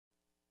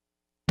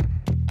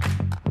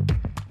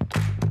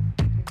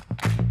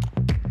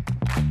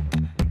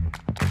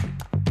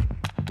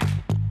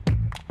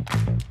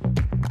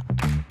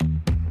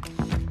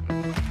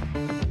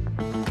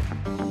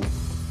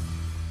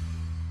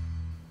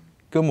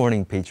Good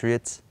morning,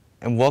 Patriots,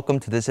 and welcome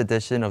to this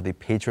edition of the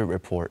Patriot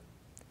Report.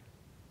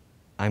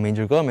 I'm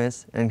Angel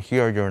Gomez, and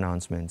here are your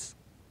announcements.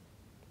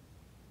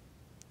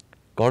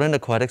 Garden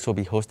Aquatics will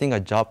be hosting a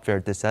job fair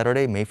this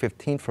Saturday, May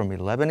 15th from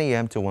 11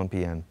 a.m. to 1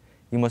 p.m.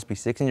 You must be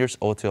 16 years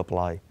old to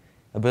apply.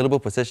 Available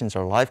positions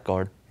are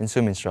lifeguard and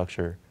swim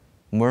instructor.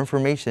 More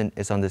information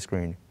is on the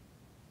screen.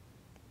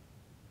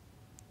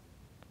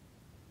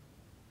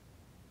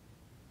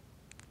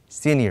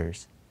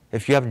 Seniors,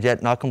 if you have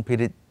yet not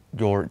completed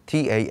your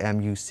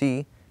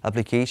TAMUC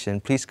application,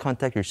 please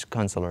contact your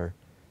counselor.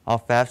 All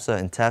FAFSA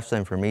and TAFSA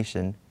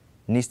information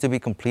needs to be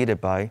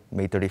completed by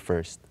May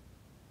 31st.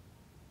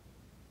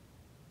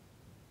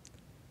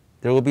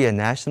 There will be a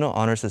National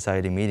Honor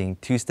Society meeting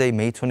Tuesday,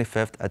 May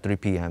 25th at 3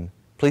 p.m.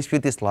 Please view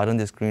the slide on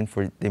the screen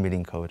for the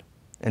meeting code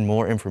and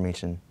more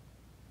information.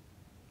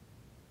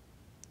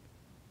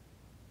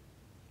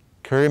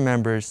 Current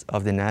members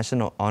of the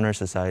National Honor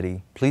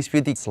Society, please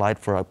view the slide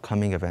for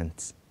upcoming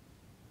events.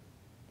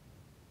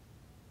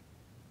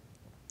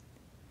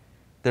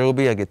 There will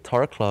be a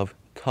guitar club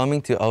coming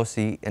to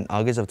LC in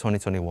August of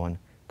 2021.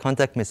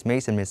 Contact Ms.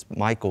 Mace and Ms.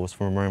 Michaels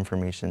for more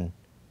information.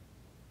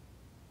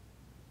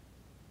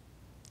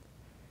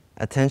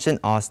 Attention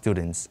all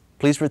students.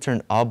 Please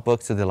return all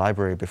books to the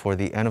library before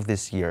the end of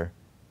this year.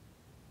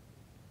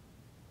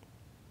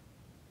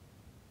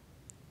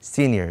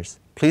 Seniors,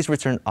 please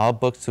return all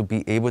books to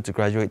be able to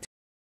graduate.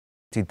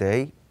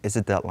 Today is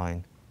the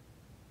deadline.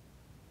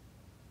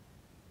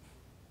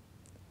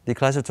 The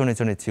Class of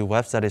 2022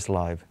 website is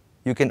live.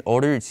 You can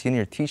order your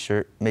senior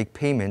t-shirt, make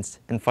payments,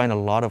 and find a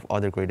lot of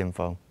other great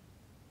info.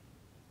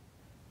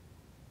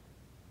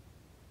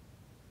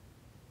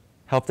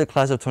 Help the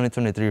Class of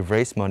 2023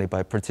 raise money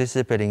by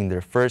participating in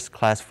their first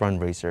class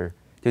fundraiser.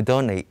 To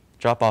donate,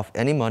 drop off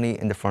any money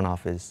in the front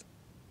office.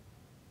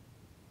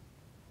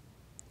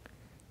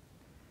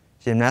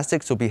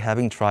 Gymnastics will be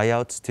having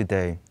tryouts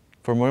today.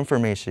 For more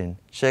information,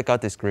 check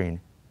out the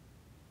screen.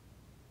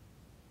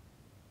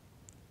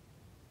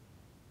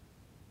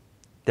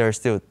 There are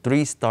still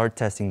 3 start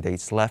testing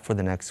dates left for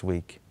the next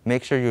week.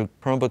 Make sure your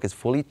Chromebook is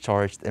fully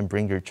charged and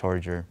bring your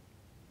charger.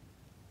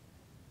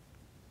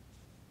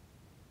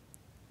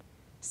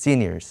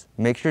 Seniors,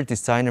 make sure to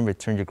sign and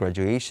return your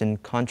graduation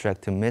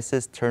contract to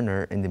Mrs.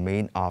 Turner in the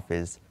main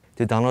office.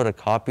 To download a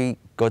copy,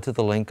 go to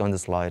the link on the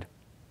slide.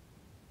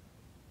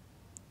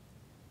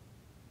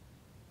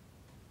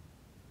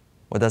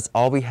 Well, that's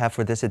all we have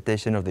for this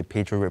edition of the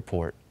Patriot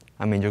Report.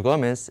 I'm Angel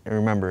Gomez, and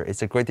remember,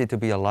 it's a great day to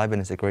be alive and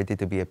it's a great day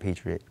to be a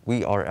Patriot.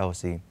 We are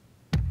LC.